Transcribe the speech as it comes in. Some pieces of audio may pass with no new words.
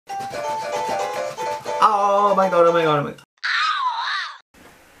Oh my god, oh my god, oh my god.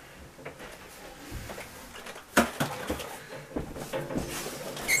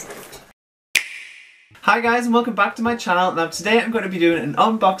 Hi guys and welcome back to my channel. Now today I'm going to be doing an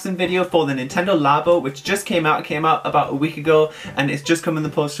unboxing video for the Nintendo Labo, which just came out. It came out about a week ago and it's just come in the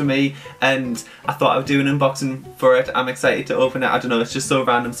post for me, and I thought I would do an unboxing for it. I'm excited to open it. I don't know, it's just so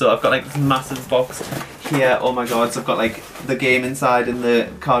random. So I've got like this massive box here. Oh my god, so I've got like the game inside and the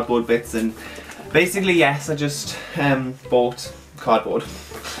cardboard bits, and basically yes, I just bought cardboard.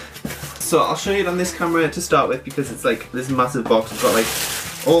 So I'll show you it on this camera to start with because it's like this massive box. I've got like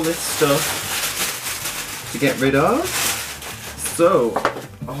all this stuff to get rid of. So,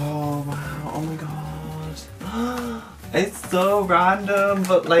 oh wow, oh my god. It's so random,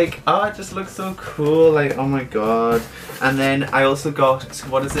 but like, oh, it just looks so cool, like, oh my god. And then I also got,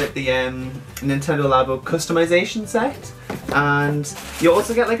 what is it, the Nintendo Labo customization set. And you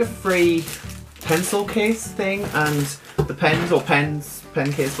also get like a free pencil case thing and the pens, or pen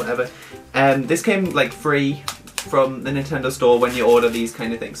case, whatever. This came like free from the Nintendo store when you order these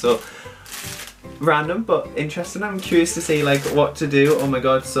kind of things. So, random but interesting. I'm curious to see like what to do. Oh my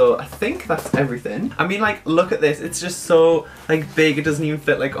god, so I think that's everything. I mean, like, look at this, it's just so like big, it doesn't even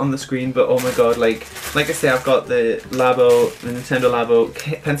fit like on the screen, but oh my god, like I say, I've got the Labo, the Nintendo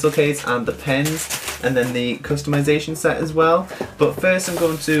Labo pencil case and the pens, and then the customization set as well. But first I'm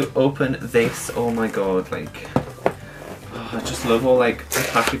going to open this. Oh my god, like, oh, I just love all like the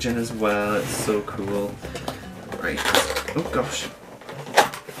packaging as well, it's so cool. Right, oh gosh.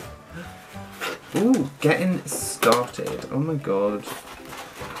 Ooh, getting started. Oh my god.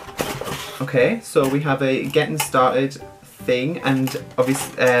 Okay, so we have a getting started thing, and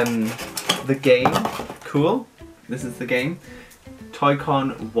obviously the game. Cool. This is the game.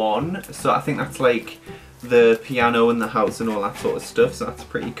 Toy-Con 1. So I think that's like the piano and the house and all that sort of stuff. So that's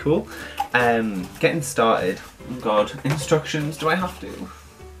pretty cool. Getting started. Oh god. Instructions. Do I have to?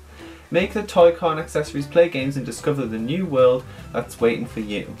 Make the Toy-Con accessories, play games, and discover the new world that's waiting for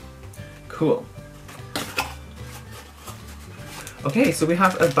you. Cool. Okay, so we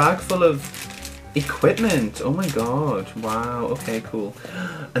have a bag full of equipment. Oh my god, wow, okay, cool.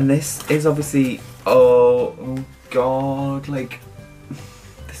 And this is obviously, oh god, like,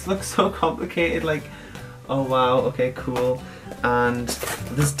 this looks so complicated, like, oh wow, okay, cool. And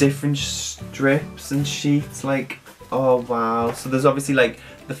there's different strips and sheets, like, oh wow. So there's obviously like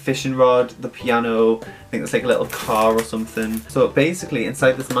the fishing rod, the piano, I think it's like a little car or something. So basically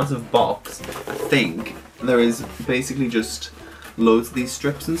inside this massive box, I think there is basically just loads of these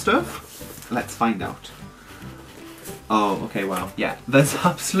strips and stuff. Let's find out. Oh, okay, wow. Yeah, there's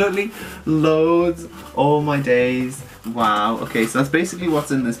absolutely loads. Oh my days. Wow. Okay, so that's basically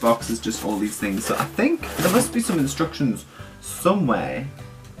what's in this box, is just all these things. So I think there must be some instructions somewhere.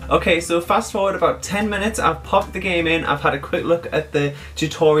 Okay, so fast forward about 10 minutes, I've popped the game in, I've had a quick look at the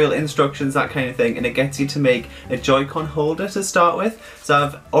tutorial instructions, that kind of thing, and it gets you to make a Joy-Con holder to start with. So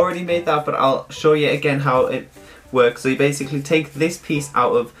I've already made that, but I'll show you again how it works. So you basically take this piece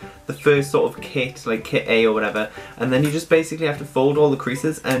out of the first sort of kit, like kit A or whatever, and then you just basically have to fold all the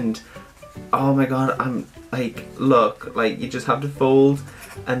creases, and oh my god, I'm like, look, like you just have to fold,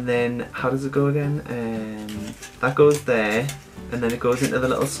 and then how does it go again? That goes there, and then it goes into the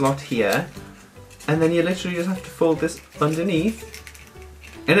little slot here, and then you literally just have to fold this underneath,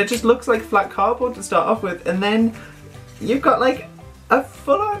 and it just looks like flat cardboard to start off with, and then you've got like a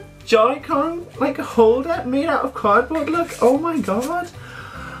full-on Joy-Con like holder made out of cardboard. Look, oh my god,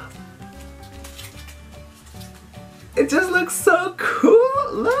 it just looks so cool.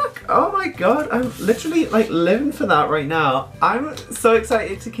 Look, oh my god, I'm literally like living for that right now. I'm so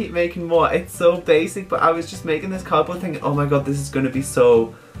excited to keep making more. It's so basic, but I was just making this cardboard thinking, oh my god, this is gonna be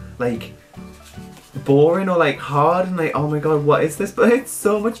so like boring or like hard, and like, oh my god, what is this? But it's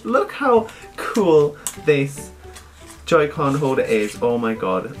so much. Look how cool this Joy-Con holder is. Oh my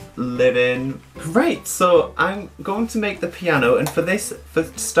god, living. Right, so I'm going to make the piano, and for this,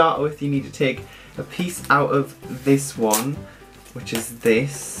 to start with, you need to take a piece out of this one, which is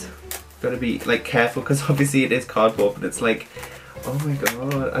this. Gotta be like careful because obviously it is cardboard, but it's like, oh my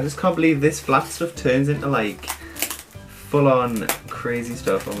god, I just can't believe this flat stuff turns into like full on crazy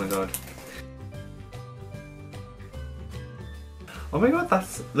stuff. Oh my god. Oh my god,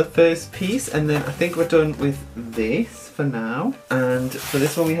 that's the first piece, and then I think we're done with this for now. And for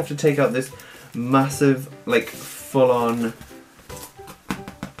this one we have to take out this massive, like, full on,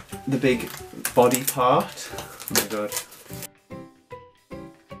 the big body part. Oh my god.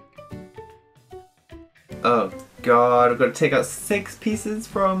 Oh god, I've got to take out 6 pieces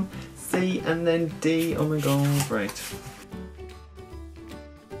from C and then D. Oh my god, right.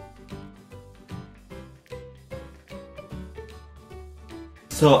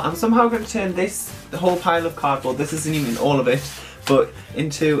 So I'm somehow going to turn this whole pile of cardboard, this isn't even all of it, but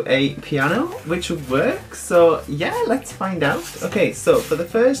into a piano, which would work. So yeah, let's find out. Okay, so for the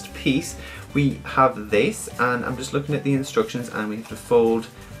first piece, we have this, and I'm just looking at the instructions, and we have to fold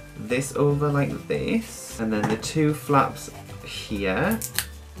this over like this, and then the two flaps here,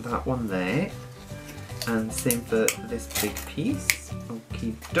 that one there, and same for this big piece.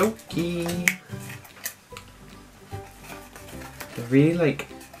 Okie dokie. They're really like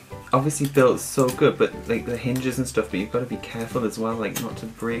obviously built so good, but like the hinges and stuff, but you've got to be careful as well, like not to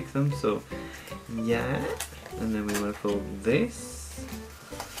break them. So yeah, and then we want to fold this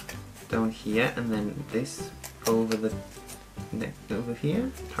down here, and then this over the neck over here,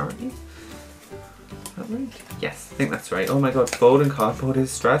 apparently. Is that right? Yes, I think that's right. Oh my god, folding cardboard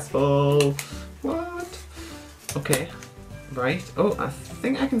is stressful. What? Okay, right. Oh, I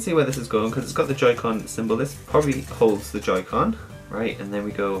think I can see where this is going because it's got the Joy-Con symbol. This probably holds the Joy-Con. Right, and then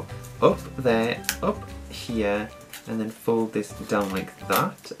we go up there, up here, and then fold this down like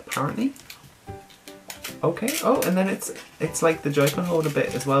that, apparently. Okay, oh, and then it's like the Joy-Con holder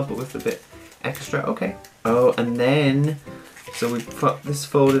bit as well, but with a bit extra, okay. Oh, and then, so we put this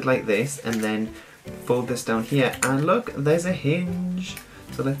folded like this, and then fold this down here, and look, there's a hinge.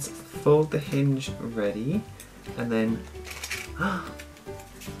 So let's fold the hinge ready, and then,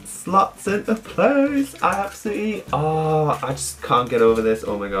 slots into place. I absolutely, I just can't get over this.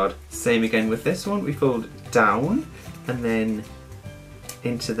 Oh my god. Same again with this one. We fold down and then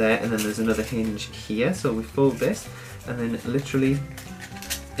into there, and then there's another hinge here. So we fold this and then literally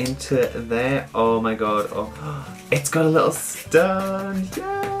into there. Oh my god. Oh, it's got a little stand.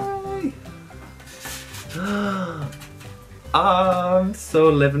 Yay! I'm so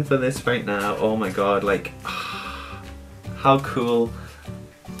living for this right now. Oh my god. Like, how cool.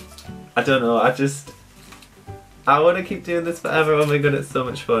 I don't know, I want to keep doing this forever. Oh my god, it's so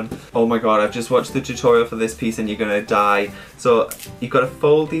much fun. Oh my god, I've just watched the tutorial for this piece and you're gonna die. So you've got to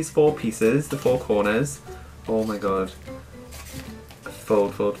fold these four pieces, the four corners. Oh my god.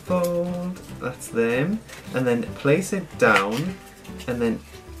 Fold, fold, fold. That's them. And then place it down and then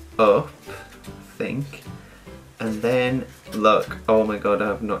up, I think. And then look. Oh my god, I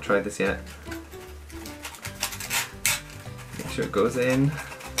have not tried this yet. Make sure it goes in.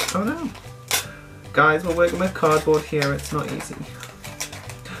 Oh no. Guys, we're working with cardboard here, it's not easy.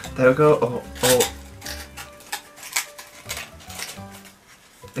 There we go. Oh, oh.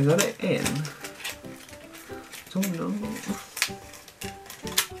 Is that it in? Oh no.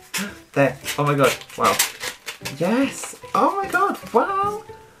 There. Oh my god. Wow. Yes. Oh my god. Wow.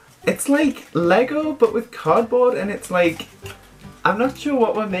 It's like Lego but with cardboard, and it's like, I'm not sure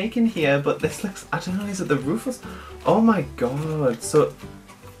what we're making here, but this looks, I don't know, is it the roof or something? Oh my god. So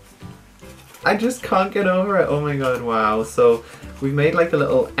I just can't get over it. Oh my god, wow. So we've made like a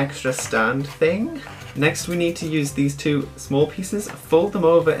little extra stand thing. Next we need to use these two small pieces, fold them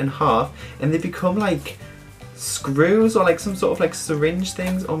over in half, and they become like screws or like some sort of like syringe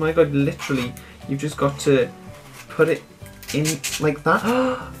things. Oh my god, literally, you've just got to put it in like that.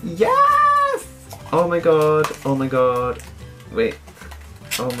 Yes! Oh my god, oh my god. Wait,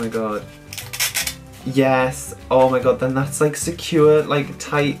 oh my god. Yes, oh my god, then that's like secure, like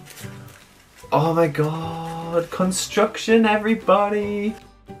tight. Oh my god, construction everybody!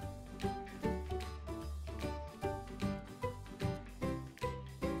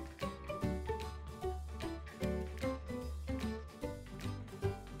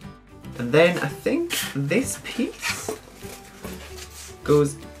 And then I think this piece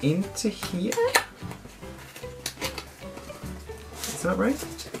goes into here. Is that right?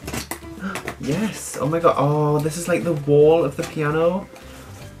 Yes, oh my god, oh, this is like the wall of the piano.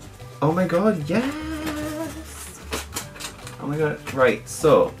 Oh my god, yes! Oh my god, right,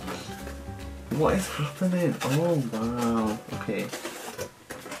 so, what is happening? Oh wow, okay.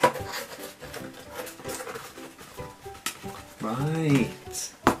 Right.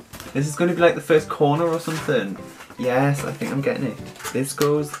 This is going to be like the first corner or something. Yes, I think I'm getting it. This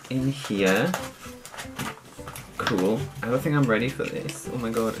goes in here. Cool. I don't think I'm ready for this. Oh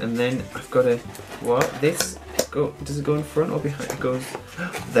my god, and then I've got to, what? This go, does it go in front or behind? It goes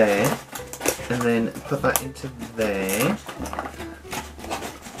there, and then put that into there.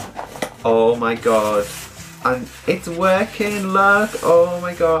 Oh my god, and it's working, look. Oh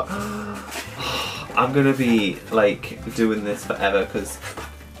my god. I'm gonna be like doing this forever because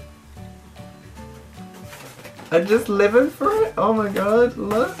I'm just living for it. Oh my god,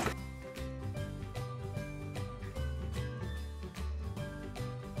 look.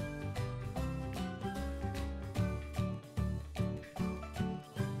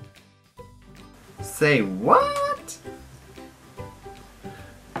 Say what?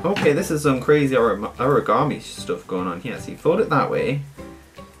 Okay, this is some crazy origami stuff going on here. So you fold it that way,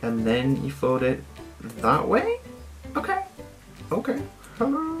 and then you fold it that way? Okay. Okay.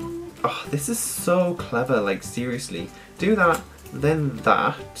 Oh, this is so clever, like seriously. Do that, then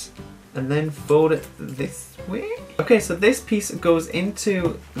that, and then fold it this way? Okay, so this piece goes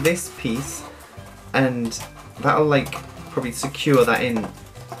into this piece, and that'll like probably secure that in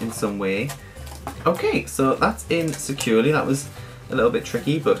some way. Okay, so that's in securely. That was a little bit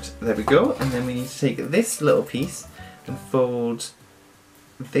tricky, but there we go. And then we need to take this little piece and fold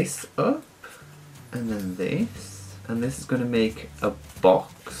this up, and then this, and this is going to make a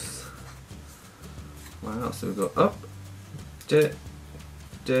box. Wow, so we go up,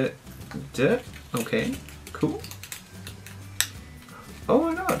 okay, cool. Oh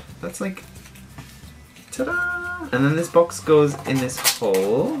my god, that's like, ta-da! And then this box goes in this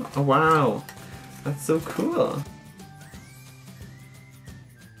hole. Oh wow, that's so cool.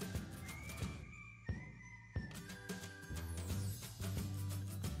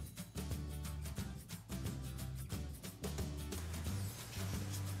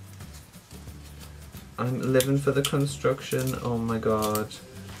 I'm living for the construction. Oh my god.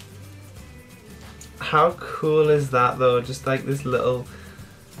 How cool is that though? Just like this little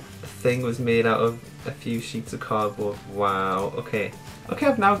thing was made out of a few sheets of cardboard. Wow. Okay. Okay,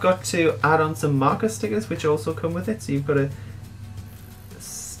 I've now got to add on some marker stickers which also come with it. So you've got to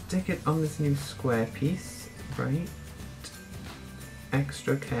stick it on this new square piece. Right.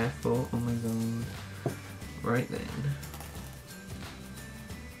 Extra careful. Oh my god. Right then.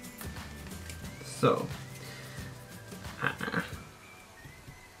 So,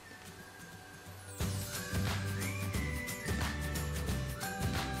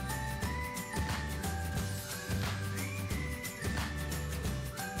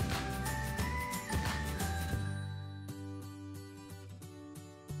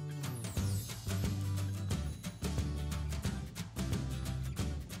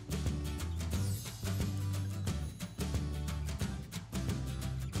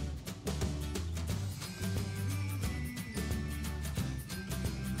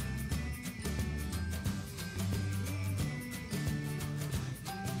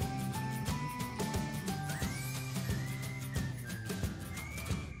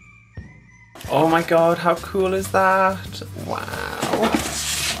 oh my god, how cool is that? Wow.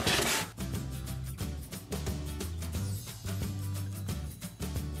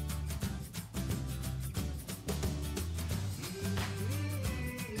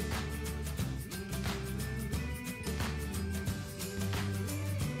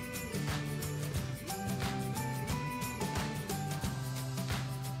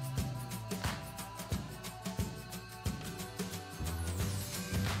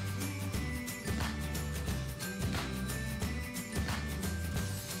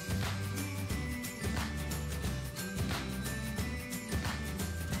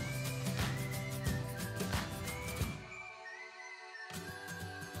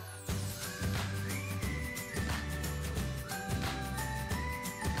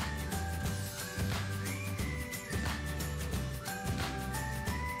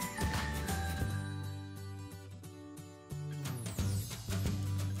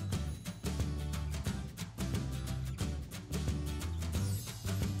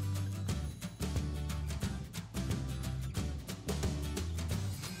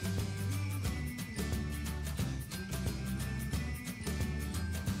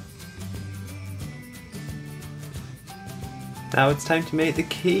 Now it's time to make the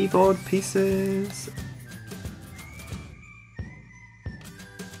keyboard pieces.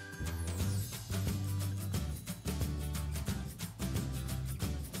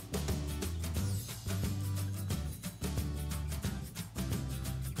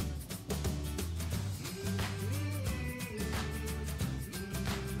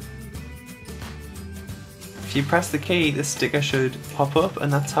 If you press the key, the sticker should pop up,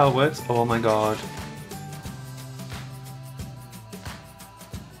 and that's how it works. Oh my god.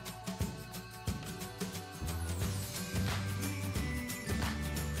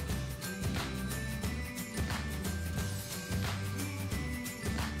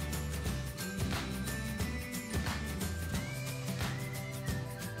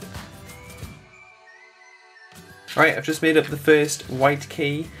 Right, I've just made up the first white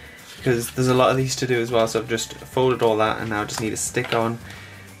key because there's a lot of these to do as well, so I've just folded all that and now I just need to stick on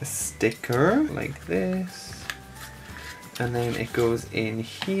a sticker like this, and then it goes in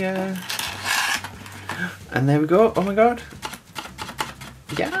here, and there we go. Oh my god,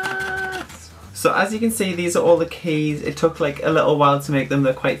 yes! So as you can see, these are all the keys. It took like a little while to make them.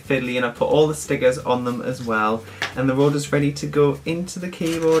 They're quite fiddly, and I put all the stickers on them as well. And they're all just ready to go into the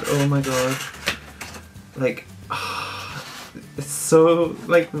keyboard. Oh my god. Like, it's so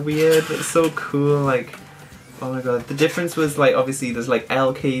like weird, but so cool. Like, oh my god. The difference was like, obviously there's like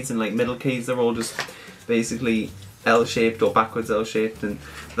L keys and like middle keys. They're all just basically L-shaped or backwards L-shaped, and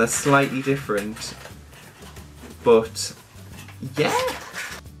they're slightly different. But yeah.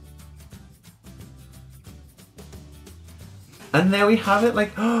 And there we have it,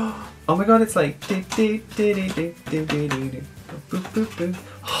 like, oh my god, it's like I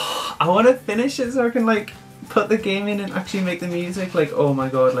want to finish it so I can like put the game in and actually make the music. Like, oh my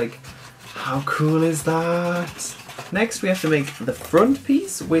god, like, how cool is that? Next we have to make the front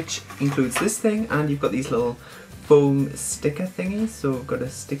piece, which includes this thing, and you've got these little foam sticker thingies, so we've got to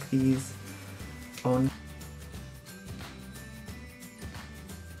stick these on.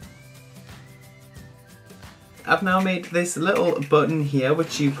 I've now made this little button here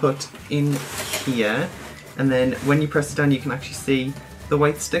which you put in here, and then when you press it down you can actually see the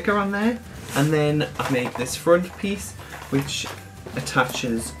white sticker on there. And then I've made this front piece which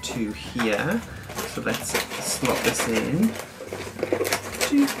attaches to here. So let's slot this in.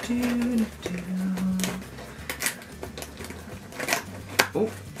 Oh,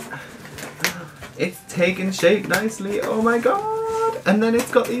 it's taken shape nicely, oh my god! And then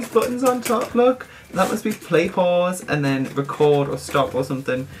it's got these buttons on top, look. That must be play, pause, and then record or stop or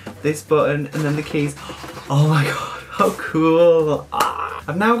something. This button, and then the keys. Oh my god, how cool! Ah.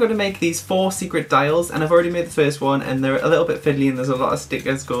 I've now got to make these 4 secret dials, and I've already made the first one, and they're a little bit fiddly and there's a lot of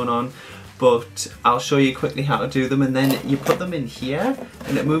stickers going on. But I'll show you quickly how to do them, and then you put them in here,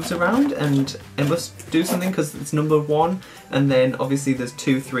 and it moves around, and it must do something because it's number 1, and then obviously there's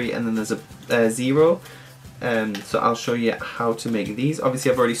 2, 3, and then there's a 0. So I'll show you how to make these. Obviously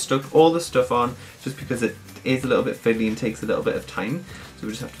I've already stuck all the stuff on just because it is a little bit fiddly and takes a little bit of time. So we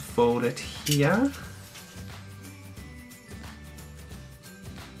just have to fold it here.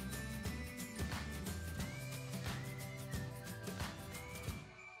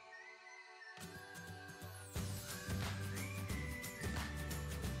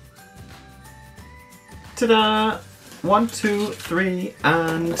 Ta-da! 1, 2, 3,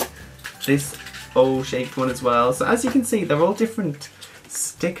 and this O-shaped one as well. So as you can see, they're all different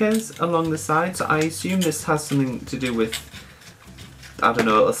stickers along the side. So I assume this has something to do with, I don't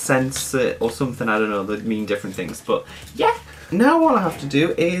know, a sensor or something, I don't know, that mean different things. But yeah, now all I have to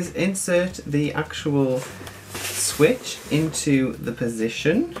do is insert the actual switch into the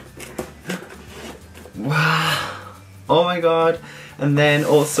position. Wow! Oh my god! And then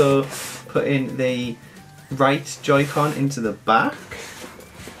also put in the right Joy-Con into the back.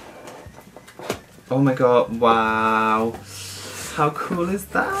 Oh my god, wow. How cool is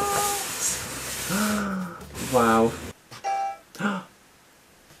that? Wow.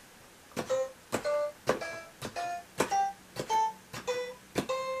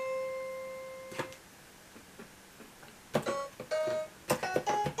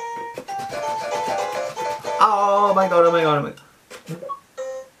 Oh my god, oh my god, oh my god.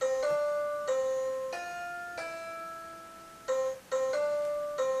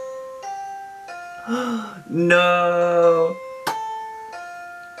 No!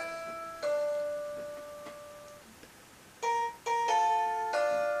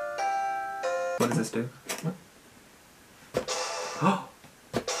 What does this do? Oh!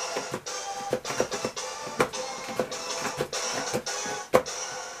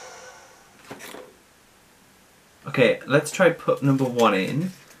 Okay, let's try put number 1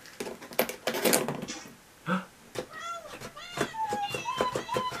 in.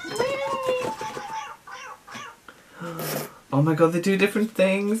 Oh my god, they do different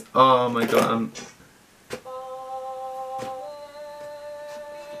things. Oh my god,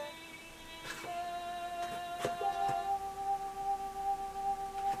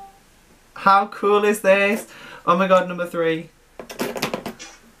 How cool is this? Oh my god, number 3.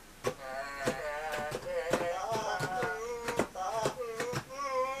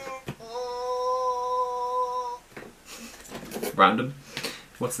 Random.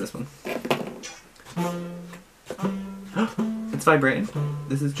 What's this one? It's vibrating.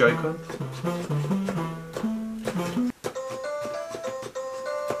 This is Joy-Con.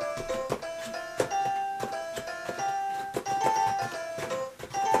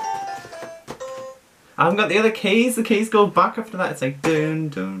 I haven't got the other keys. The keys go back after that. It's like dun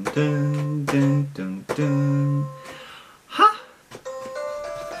dun dun dun dun dun. Ha!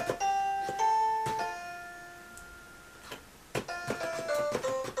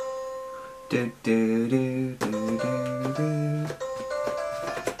 Do do do do do do.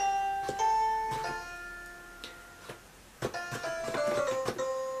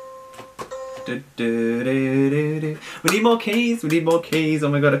 We need more keys. We need more keys. Oh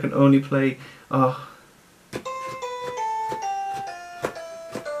my god, I can only play. Oh.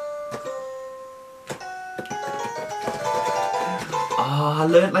 Oh, I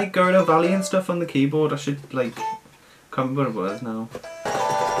learnt like Gurls Valley and stuff on the keyboard. I should like can't remember what it was now.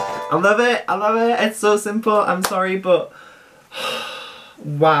 I love it. I love it. It's so simple. I'm sorry, but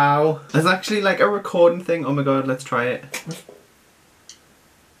wow. There's actually like a recording thing. Oh my god, let's try it.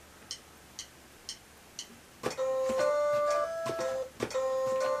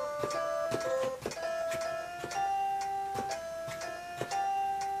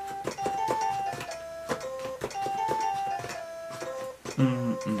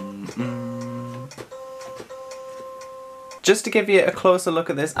 Just to give you a closer look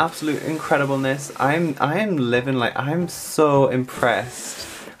at this absolute incredibleness, I am living like, I'm so impressed.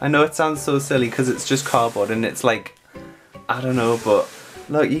 I know it sounds so silly because it's just cardboard and it's like, I don't know, but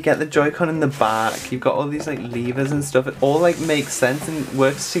look, you get the Joy-Con in the back, you've got all these like levers and stuff, it all like makes sense and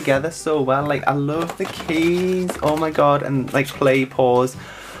works together so well. Like, I love the keys, oh my god, and like play, pause,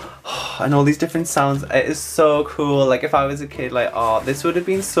 and all these different sounds. It is so cool. Like, if I was a kid, like, oh, this would have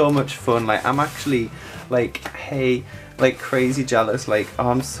been so much fun. Like, I'm actually like, hey, like crazy jealous. Like, oh,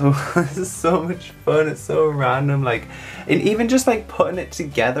 I'm so this is so much fun. It's so random. Like, and even just like putting it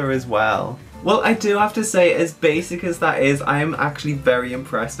together as well. Well, I do have to say, as basic as that is, I am actually very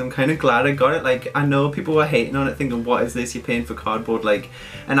impressed. I'm kind of glad I got it. Like, I know people were hating on it, thinking, what is this, you're paying for cardboard? Like,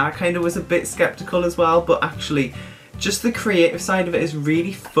 and I kind of was a bit skeptical as well, but actually just the creative side of it is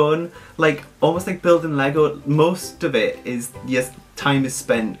really fun. Like, almost like building Lego. Most of it is, yes, time is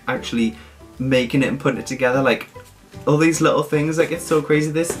spent actually making it and putting it together. Like, all these little things, like, it's so crazy.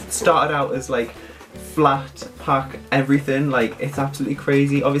 This started out as like flat pack everything, like, it's absolutely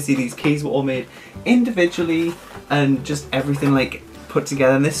crazy. Obviously these keys were all made individually and just everything like put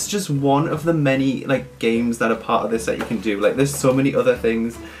together, and this is just one of the many like games that are part of this that you can do. Like, there's so many other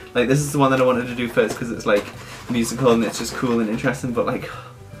things. Like, this is the one that I wanted to do first because it's like musical and it's just cool and interesting, but like,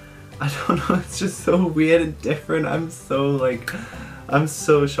 I don't know, it's just so weird and different. I'm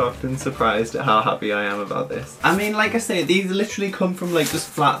so shocked and surprised at how happy I am about this. I mean, like I say, these literally come from like just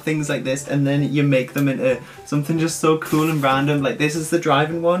flat things like this, and then you make them into something just so cool and random. Like, this is the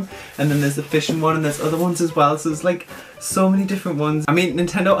driving one, and then there's the fishing one, and there's other ones as well. So there's like so many different ones. I mean,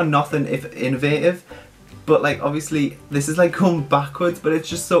 Nintendo are nothing if innovative, but like, obviously this is like going backwards, but it's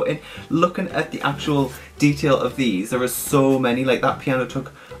just so, looking at the actual detail of these, there are so many. Like, that piano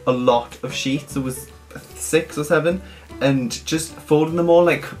took a lot of sheets. There was 6 or 7. And just folding them all,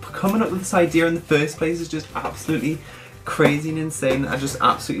 like, coming up with this idea in the first place is just absolutely crazy and insane. I just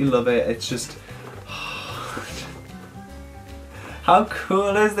absolutely love it. It's just, how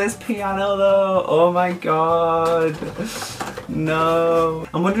cool is this piano though? Oh my god. No.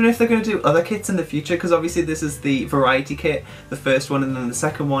 I'm wondering if they're going to do other kits in the future, because obviously this is the variety kit, the first one, and then the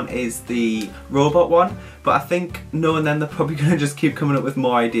second one is the robot one. But I think knowing them, they're probably going to just keep coming up with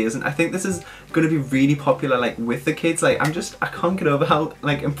more ideas, and I think this is going to be really popular, like, with the kids. Like, I can't get over how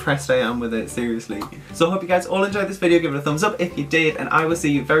like impressed I am with it, seriously. So I hope you guys all enjoyed this video. Give it a thumbs up if you did, and I will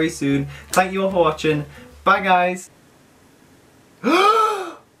see you very soon. Thank you all for watching. Bye guys.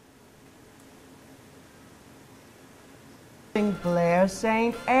 Blair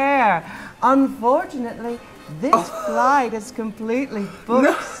St. Air. Unfortunately, this flight is completely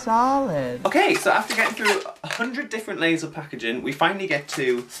booked solid. Okay, so after getting through 100 different layers of packaging, we finally get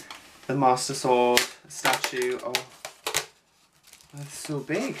to the Master Sword statue. Oh, that's so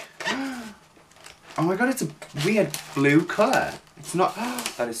big. Oh my god, it's a weird blue colour. It's not,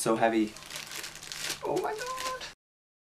 that is so heavy. Oh my god.